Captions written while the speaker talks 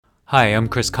Hi, I'm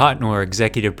Chris Cotnor,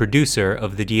 executive producer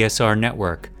of the DSR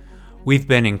Network. We've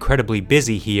been incredibly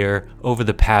busy here over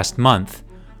the past month.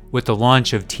 With the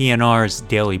launch of TNR's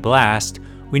Daily Blast,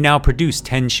 we now produce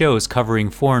 10 shows covering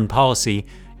foreign policy,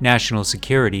 national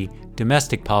security,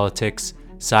 domestic politics,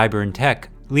 cyber and tech,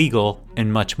 legal,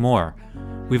 and much more.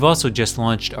 We've also just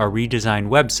launched our redesigned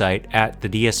website at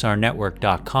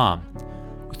thedsrnetwork.com.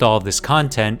 With all of this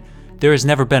content, there has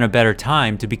never been a better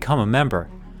time to become a member.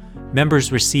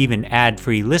 Members receive an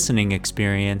ad-free listening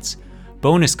experience,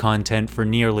 bonus content for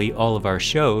nearly all of our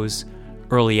shows,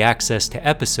 early access to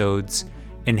episodes,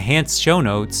 enhanced show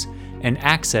notes, and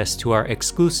access to our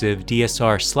exclusive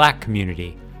DSR Slack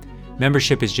community.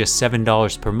 Membership is just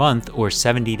 $7 per month or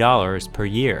 $70 per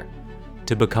year.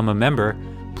 To become a member,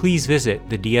 please visit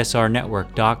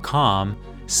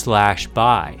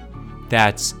thedsrnetwork.com/buy.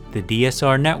 That's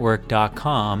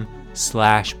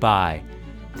thedsrnetwork.com/buy.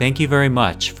 Thank you very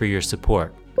much for your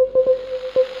support.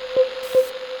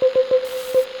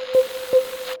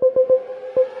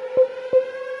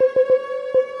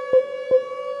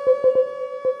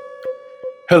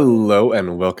 Hello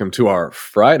and welcome to our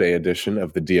Friday edition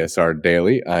of the DSR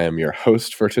Daily. I am your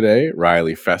host for today,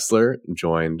 Riley Fessler,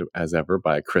 joined as ever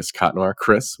by Chris Cotnoir.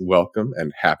 Chris, welcome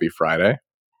and happy Friday.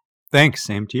 Thanks,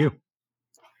 same to you.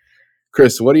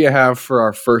 Chris, what do you have for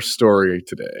our first story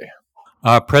today?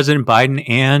 President Biden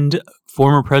and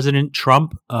former President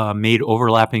Trump made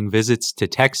overlapping visits to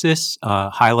Texas,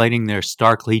 highlighting their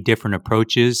starkly different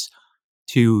approaches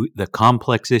to the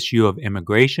complex issue of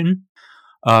immigration.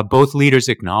 Both leaders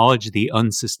acknowledge the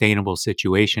unsustainable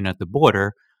situation at the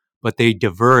border, but they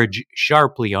diverge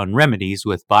sharply on remedies,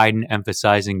 with Biden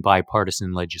emphasizing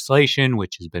bipartisan legislation,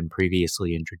 which has been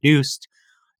previously introduced,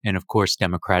 and of course,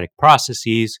 democratic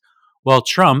processes, while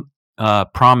Trump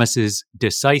promises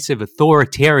decisive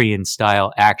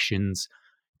authoritarian-style actions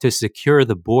to secure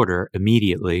the border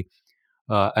immediately.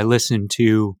 I listened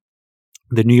to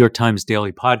the New York Times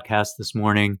Daily podcast this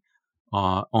morning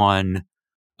on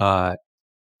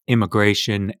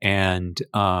immigration, and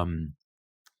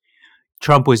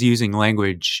Trump was using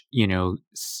language,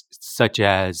 such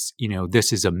as,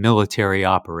 this is a military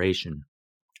operation.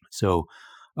 So,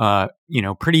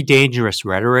 pretty dangerous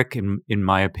rhetoric, in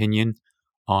my opinion,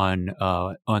 on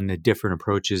the different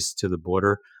approaches to the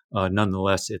border.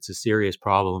 Nonetheless, it's a serious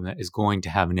problem that is going to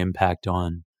have an impact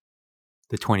on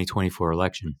the 2024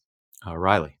 election.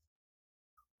 Riley.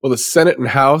 Well, the Senate and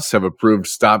House have approved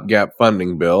Stopgap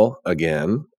funding bill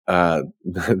again.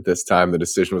 This time, the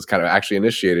decision was kind of actually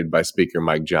initiated by Speaker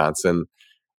Mike Johnson.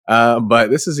 But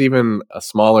this is even a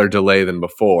smaller delay than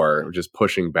before, just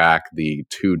pushing back the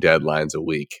 2 deadlines a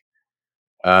week.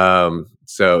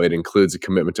 So it includes a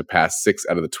commitment to pass 6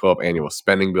 out of the 12 annual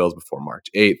spending bills before March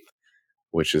 8th,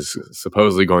 which is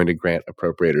supposedly going to grant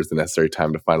appropriators the necessary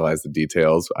time to finalize the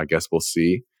details. I guess we'll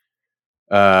see.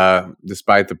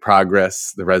 Despite the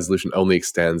progress, the resolution only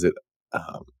extends it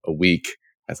a week,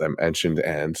 as I mentioned.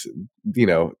 And,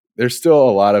 there's still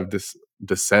a lot of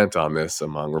dissent on this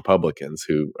among Republicans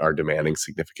who are demanding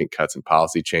significant cuts and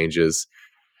policy changes.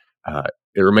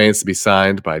 It remains to be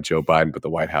signed by Joe Biden, but the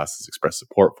White House has expressed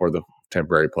support for the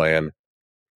temporary plan.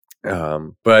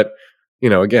 But,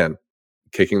 again,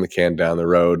 kicking the can down the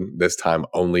road, this time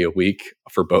only a week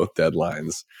for both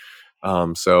deadlines.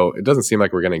 So it doesn't seem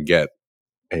like we're going to get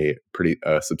a pretty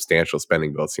substantial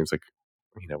spending bill. It seems like,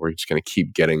 we're just going to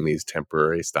keep getting these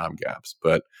temporary stopgaps.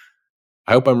 But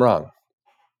I hope I'm wrong.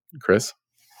 Chris?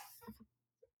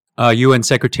 UN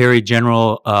Secretary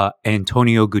General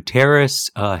Antonio Guterres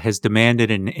has demanded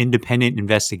an independent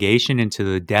investigation into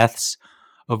the deaths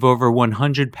of over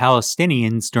 100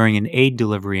 Palestinians during an aid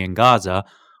delivery in Gaza,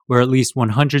 where at least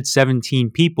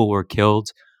 117 people were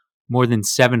killed, more than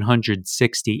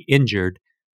 760 injured.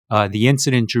 The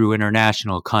incident drew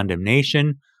international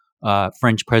condemnation.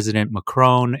 French President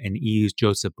Macron and EU's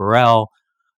Joseph Borrell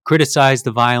criticized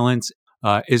the violence.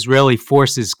 Israeli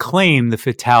forces claim the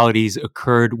fatalities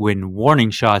occurred when warning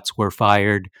shots were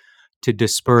fired to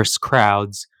disperse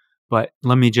crowds. But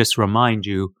let me just remind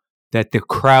you that the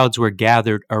crowds were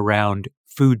gathered around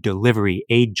food delivery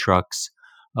aid trucks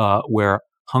where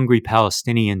hungry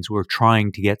Palestinians were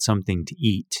trying to get something to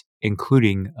eat,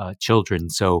 including children.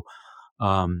 So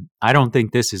I don't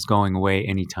think this is going away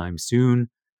anytime soon,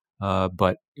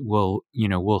 but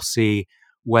we'll see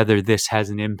whether this has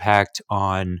an impact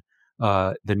on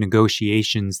the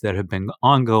negotiations that have been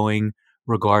ongoing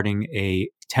regarding a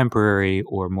temporary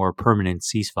or more permanent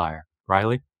ceasefire.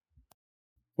 Riley?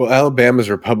 Well, Alabama's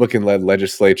Republican-led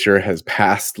legislature has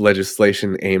passed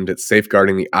legislation aimed at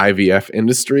safeguarding the IVF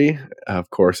industry, of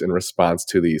course, in response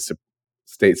to the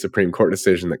state Supreme Court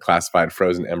decision that classified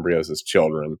frozen embryos as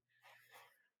children.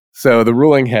 So the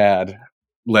ruling had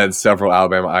led several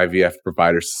Alabama IVF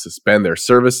providers to suspend their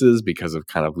services because of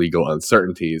kind of legal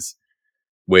uncertainties,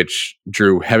 which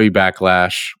drew heavy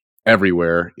backlash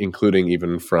everywhere, including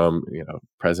even from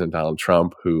President Donald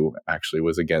Trump, who actually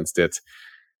was against it,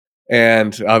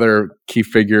 and other key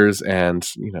figures, and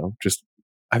just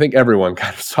I think everyone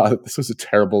kind of saw that this was a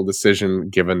terrible decision,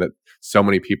 given that so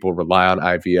many people rely on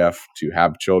IVF to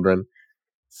have children.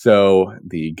 So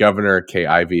the governor, Kay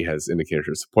Ivey, has indicated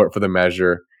her support for the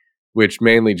measure, which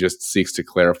mainly just seeks to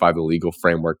clarify the legal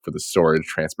framework for the storage,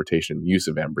 transportation, and use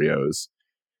of embryos.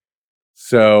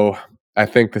 So I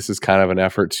think this is kind of an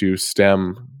effort to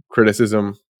stem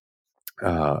criticism,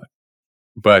 uh,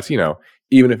 but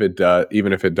even if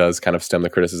it does kind of stem the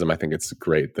criticism, I think it's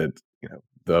great that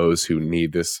those who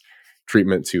need this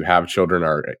treatment to have children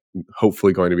are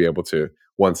hopefully going to be able to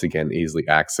once again easily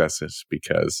access it,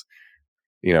 because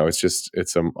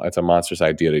it's a monstrous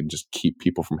idea to just keep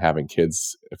people from having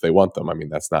kids if they want them. I mean,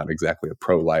 that's not exactly a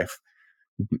pro-life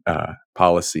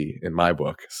policy in my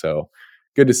book. So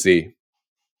good to see.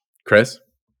 Chris?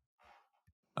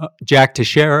 Jack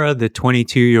Teixeira, the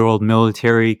 22-year-old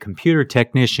military computer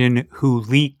technician who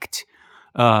leaked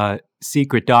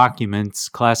secret documents,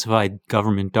 classified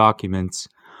government documents,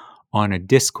 on a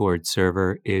Discord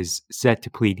server, is set to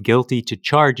plead guilty to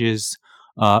charges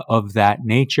of that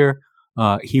nature.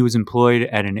 He was employed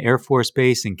at an Air Force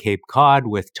base in Cape Cod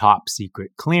with top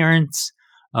secret clearance,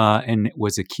 and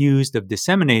was accused of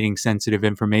disseminating sensitive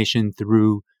information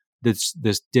through this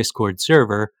Discord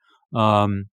server.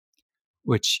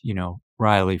 Which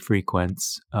Riley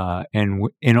frequents,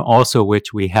 and also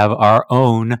which we have our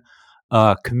own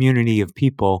community of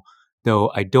people.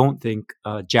 Though I don't think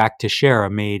Jack Teixeira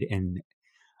made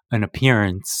an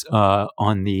appearance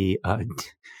on the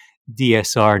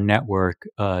DSR network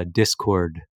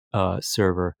Discord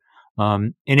server.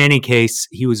 In any case,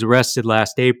 he was arrested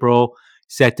last April,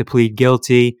 set to plead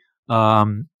guilty.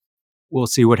 We'll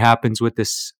see what happens with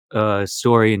this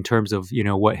story in terms of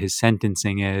what his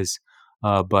sentencing is.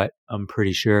 But I'm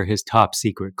pretty sure his top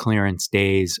secret clearance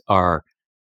days are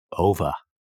over.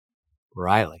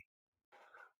 Riley.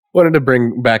 Wanted to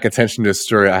bring back attention to a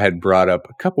story I had brought up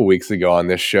a couple weeks ago on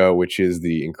this show, which is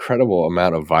the incredible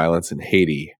amount of violence in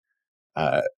Haiti.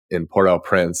 In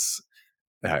Port-au-Prince,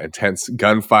 intense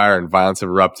gunfire and violence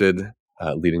erupted,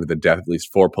 leading to the death of at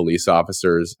least 4 police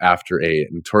officers after a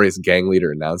notorious gang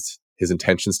leader announced his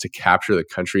intentions to capture the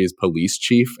country's police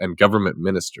chief and government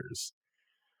ministers.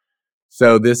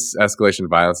 So this escalation of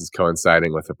violence is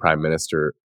coinciding with the Prime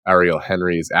Minister Ariel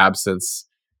Henry's absence,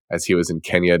 as he was in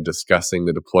Kenya discussing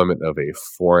the deployment of a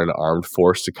foreign armed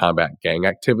force to combat gang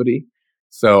activity.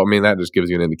 So, I mean, that just gives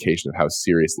you an indication of how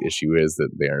serious the issue is,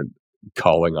 that they are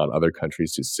calling on other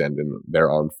countries to send in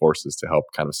their armed forces to help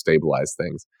kind of stabilize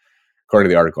things. According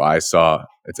to the article I saw,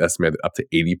 it's estimated that up to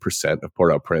 80% of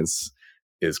Port-au-Prince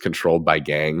is controlled by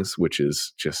gangs, which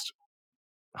is just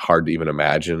hard to even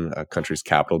imagine a country's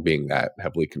capital being that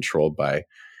heavily controlled by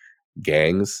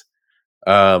gangs.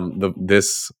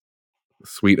 This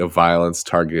suite of violence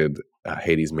targeted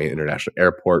Haiti's main international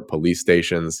airport, police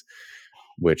stations,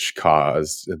 which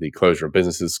caused the closure of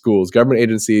businesses, schools, government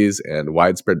agencies, and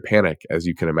widespread panic, as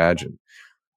you can imagine.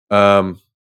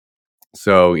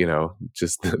 So,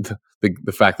 just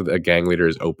the fact that a gang leader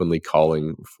is openly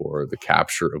calling for the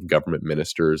capture of government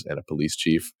ministers and a police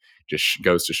chief just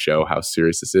goes to show how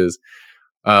serious this is.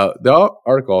 The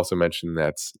article also mentioned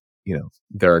that,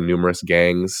 there are numerous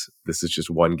gangs. This is just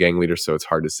one gang leader, so it's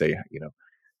hard to say,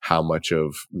 how much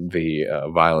of the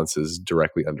violence is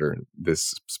directly under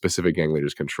this specific gang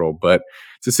leader's control. But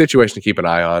it's a situation to keep an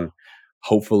eye on.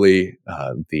 Hopefully,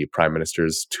 the Prime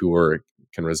Minister's tour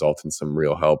can result in some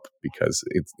real help, because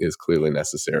it is clearly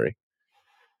necessary.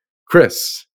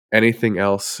 Chris, anything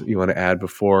else you want to add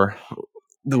before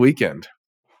the weekend?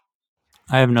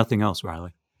 I have nothing else,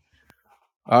 Riley.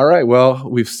 All right. Well,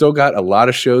 we've still got a lot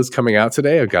of shows coming out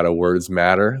today. I've got a Words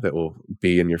Matter that will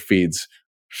be in your feeds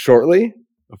shortly.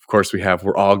 Of course, we have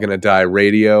We're All Gonna Die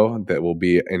Radio that will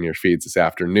be in your feeds this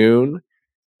afternoon,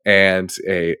 and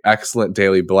a excellent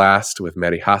daily blast with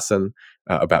Mehdi Hassan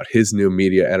about his new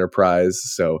media enterprise.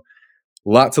 So, a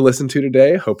lot to listen to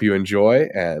today. Hope you enjoy,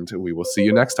 and we will see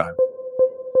you next time.